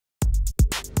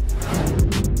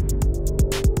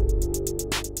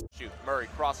Murray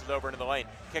crosses over into the lane,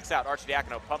 kicks out.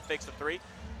 Arcidiacono pump fakes a three,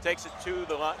 takes it to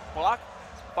the block,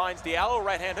 finds Diallo,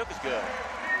 right hand hook is good.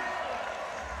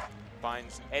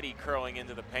 Finds Eddie curling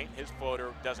into the paint. His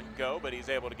floater doesn't go, but he's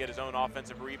able to get his own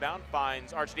offensive rebound.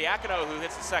 Finds Arcidiacono, who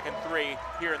hits the second three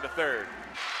here in the third.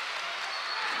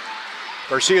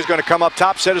 Garcia's going to come up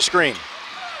top, set a screen.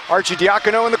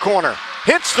 Arcidiacono in the corner,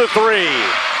 hits the three.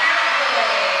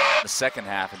 The second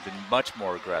half has been much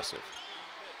more aggressive.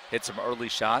 Hit some early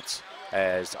shots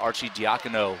as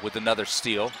Arcidiacono with another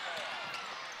steal.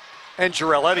 And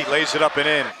Girelletti lays it up and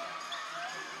in.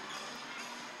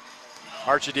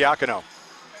 Arcidiacono.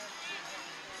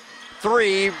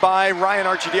 Three by Ryan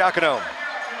Arcidiacono.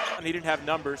 He didn't have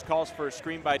numbers, calls for a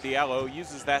screen by Diallo,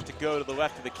 uses that to go to the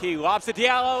left of the key, lobs to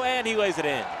Diallo, and he lays it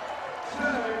in.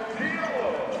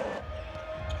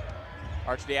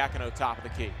 Arcidiacono top of the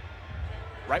key.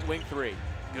 Right wing three,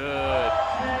 good.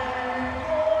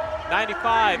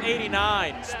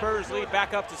 95-89, Spurs lead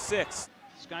back up to 6.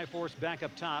 Skyforce back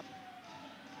up top.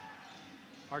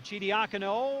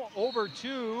 Arcidiacono over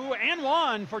 2 and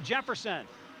 1 for Jefferson.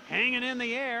 Hanging in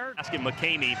the air. Asking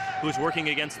McCamey, who's working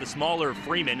against the smaller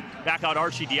Freeman. Back out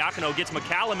Arcidiacono, gets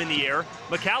McCallum in the air.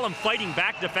 McCallum fighting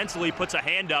back defensively, puts a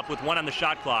hand up with 1 on the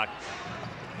shot clock.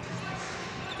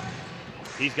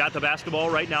 He's got the basketball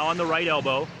right now on the right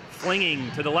elbow.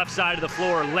 Flinging to the left side of the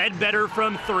floor. Ledbetter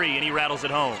from 3, and he rattles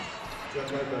it home.